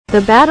The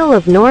Battle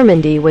of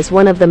Normandy was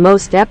one of the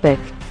most epic,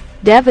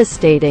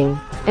 devastating,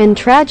 and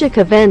tragic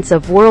events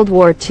of World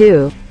War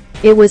II.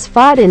 It was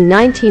fought in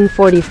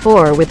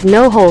 1944 with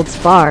no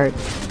holds barred,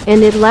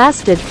 and it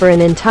lasted for an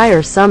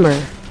entire summer.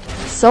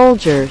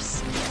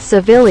 Soldiers,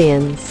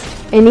 civilians,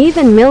 and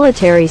even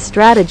military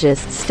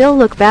strategists still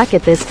look back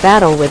at this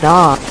battle with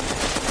awe,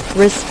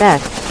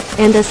 respect,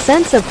 and a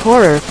sense of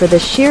horror for the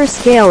sheer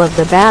scale of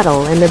the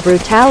battle and the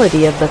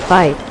brutality of the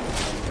fight.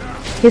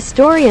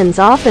 Historians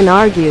often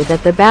argue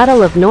that the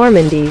Battle of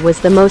Normandy was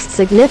the most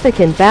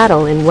significant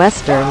battle in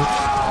Western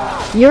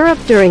Europe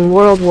during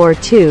World War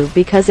II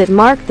because it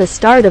marked the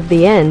start of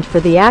the end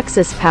for the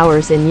Axis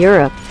powers in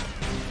Europe.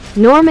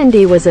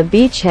 Normandy was a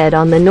beachhead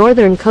on the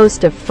northern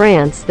coast of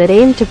France that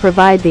aimed to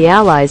provide the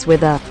Allies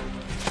with a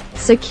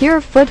secure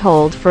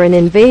foothold for an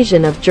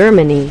invasion of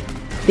Germany.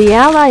 The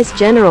Allies'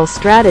 general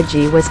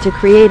strategy was to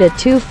create a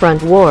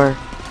two-front war,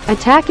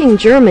 attacking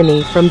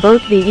Germany from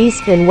both the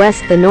east and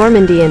west. The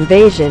Normandy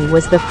invasion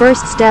was the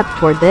first step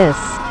toward this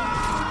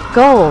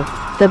goal.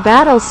 The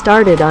battle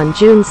started on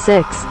June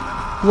 6,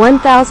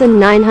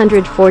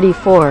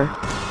 1944,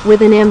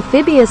 with an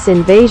amphibious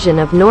invasion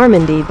of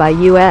Normandy by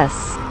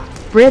U.S.,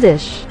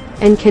 British,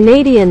 and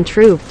Canadian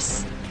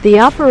troops. The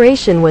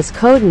operation was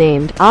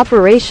codenamed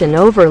Operation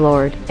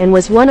Overlord and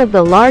was one of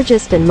the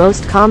largest and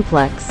most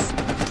complex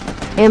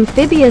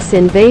amphibious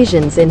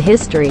invasions in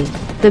history.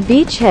 The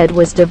beachhead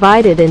was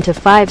divided into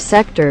 5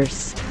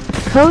 sectors,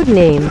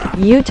 codenamed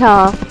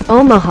Utah,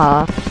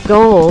 Omaha,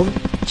 Gold,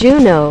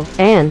 Juno,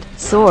 and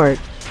Sword.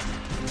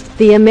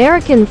 The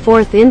American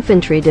 4th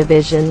Infantry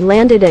Division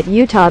landed at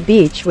Utah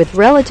Beach with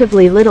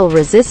relatively little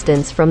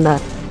resistance from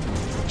the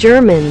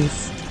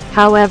Germans.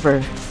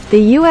 However,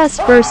 the U.S.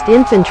 1st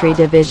Infantry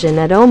Division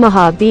at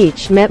Omaha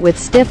Beach met with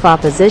stiff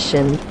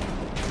opposition.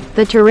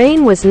 The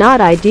terrain was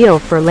not ideal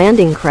for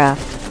landing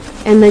craft,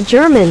 and the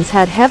Germans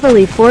had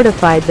heavily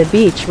fortified the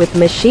beach with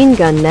machine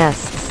gun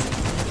nests,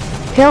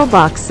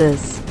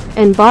 pillboxes,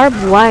 and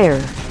barbed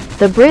wire.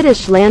 The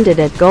British landed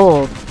at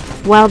Gold,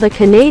 while the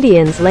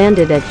Canadians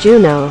landed at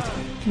Juno.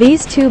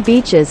 These two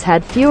beaches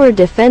had fewer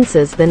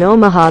defenses than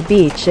Omaha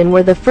Beach and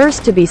were the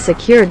first to be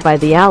secured by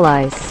the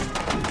Allies.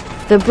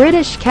 The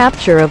British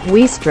capture of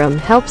Ouistreham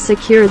helped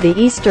secure the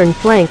eastern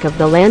flank of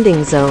the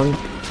landing zone.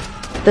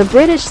 The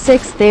British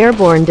 6th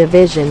Airborne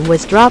Division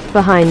was dropped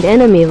behind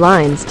enemy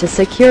lines to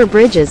secure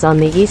bridges on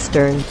the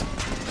eastern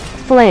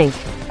flank.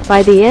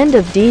 By the end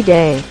of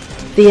D-Day,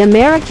 the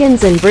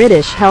Americans and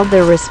British held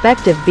their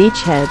respective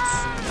beachheads,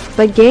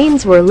 but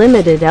gains were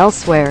limited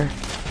elsewhere.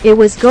 It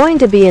was going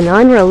to be an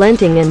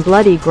unrelenting and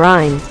bloody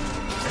grind.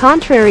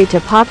 Contrary to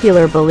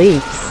popular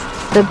beliefs,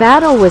 the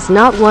battle was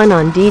not won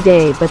on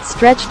D-Day but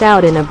stretched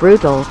out in a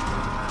brutal,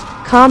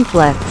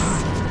 complex,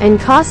 and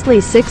costly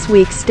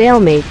 6-week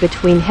stalemate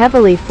between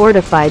heavily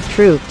fortified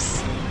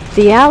troops.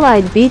 The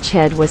Allied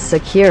beachhead was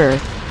secure,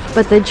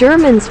 but the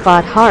Germans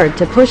fought hard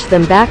to push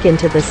them back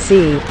into the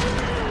sea.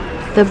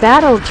 The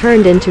battle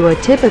turned into a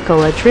typical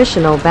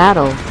attritional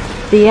battle.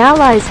 The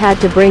Allies had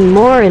to bring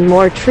more and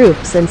more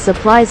troops and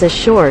supplies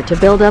ashore to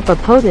build up a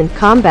potent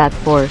combat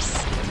force.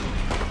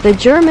 The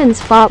Germans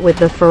fought with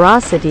the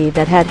ferocity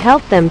that had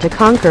helped them to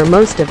conquer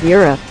most of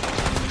Europe.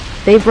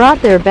 They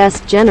brought their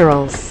best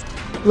generals,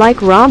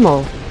 like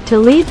Rommel, to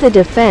lead the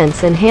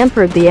defense and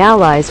hampered the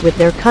Allies with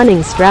their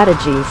cunning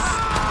strategies.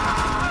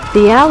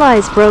 The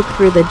Allies broke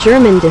through the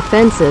German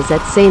defenses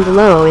at St.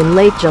 Lo in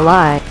late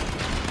July,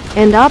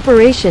 and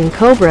Operation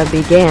Cobra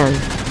began.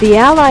 The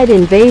Allied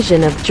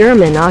invasion of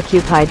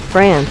German-occupied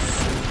France,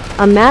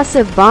 a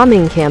massive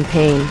bombing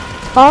campaign,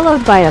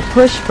 followed by a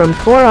push from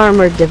 4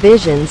 armored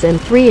divisions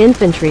and 3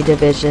 infantry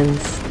divisions,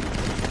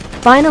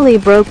 finally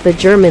broke the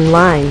German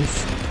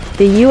lines.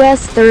 The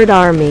U.S. Third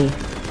Army,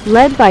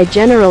 led by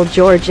General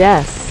George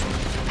S.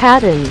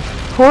 Patton,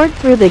 poured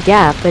through the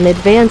gap and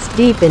advanced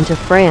deep into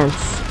France.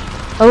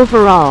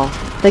 Overall,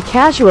 the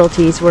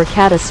casualties were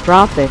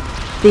catastrophic.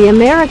 The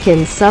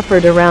Americans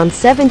suffered around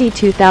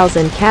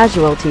 72,000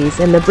 casualties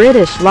and the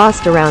British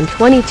lost around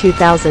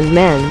 22,000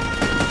 men.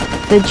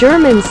 The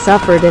Germans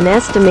suffered an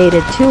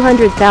estimated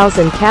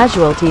 200,000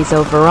 casualties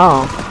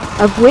overall,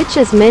 of which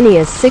as many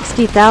as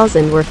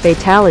 60,000 were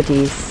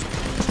fatalities.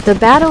 The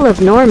Battle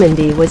of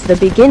Normandy was the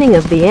beginning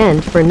of the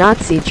end for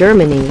Nazi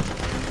Germany.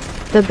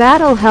 The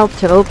battle helped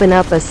to open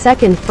up a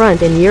second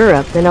front in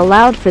Europe and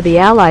allowed for the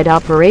Allied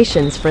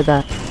operations for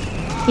the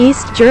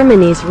East.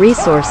 Germany's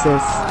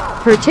resources,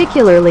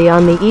 particularly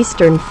on the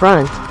Eastern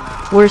Front,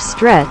 were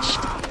stretched,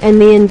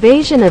 and the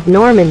invasion of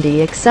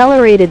Normandy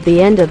accelerated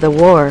the end of the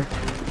war.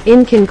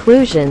 In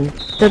conclusion,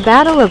 the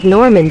Battle of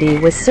Normandy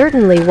was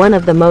certainly one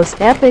of the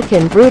most epic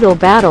and brutal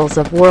battles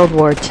of World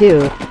War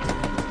II.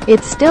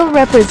 It still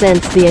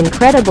represents the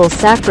incredible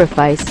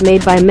sacrifice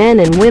made by men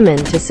and women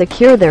to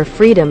secure their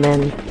freedom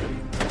and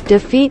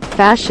defeat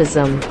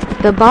fascism.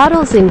 The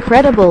battle's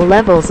incredible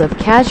levels of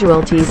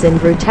casualties and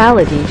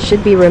brutality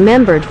should be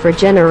remembered for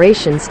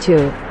generations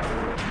to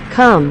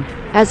come,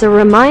 as a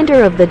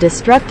reminder of the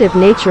destructive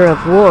nature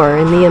of war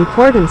and the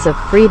importance of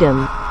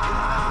freedom.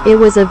 It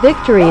was a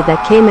victory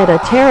that came at a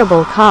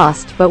terrible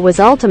cost but was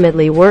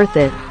ultimately worth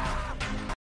it.